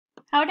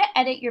How to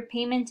edit your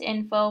payment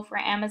info for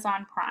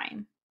Amazon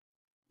Prime.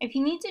 If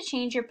you need to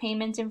change your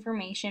payment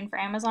information for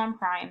Amazon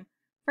Prime,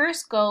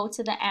 first go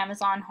to the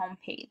Amazon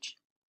homepage.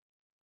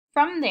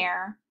 From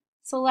there,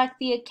 select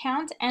the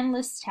Account and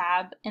List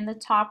tab in the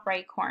top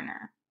right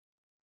corner.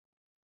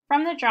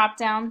 From the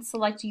drop-down,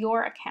 select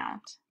Your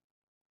Account.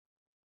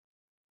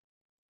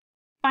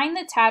 Find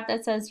the tab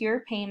that says Your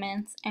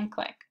Payments and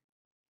click.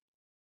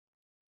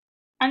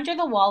 Under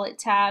the Wallet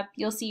tab,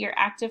 you'll see your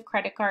active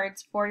credit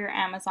cards for your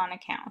Amazon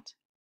account.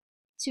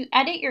 To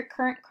edit your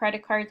current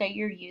credit card that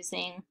you're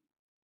using,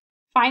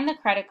 find the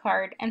credit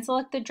card and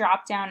select the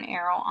drop-down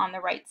arrow on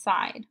the right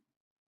side.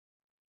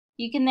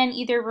 You can then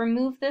either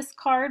remove this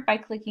card by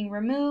clicking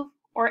Remove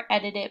or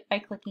edit it by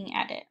clicking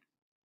Edit.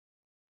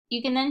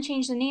 You can then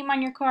change the name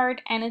on your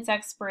card and its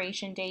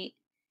expiration date.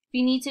 If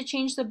you need to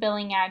change the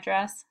billing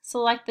address,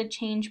 select the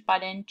Change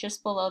button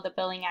just below the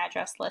billing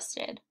address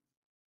listed.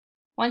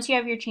 Once you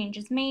have your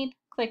changes made,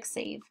 click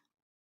Save.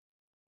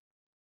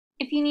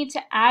 If you need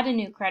to add a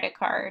new credit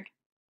card,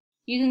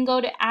 you can go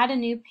to Add a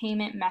new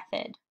payment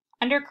method.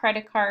 Under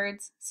Credit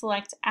Cards,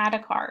 select Add a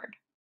card.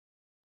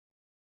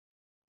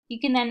 You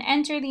can then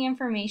enter the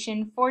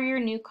information for your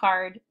new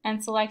card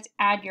and select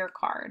Add your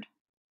card.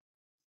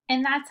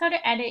 And that's how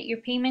to edit your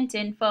payment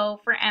info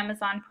for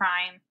Amazon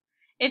Prime.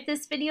 If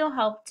this video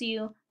helped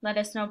you, let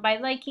us know by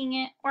liking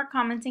it or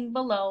commenting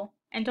below,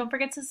 and don't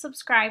forget to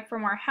subscribe for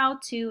more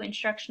how-to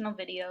instructional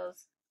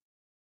videos.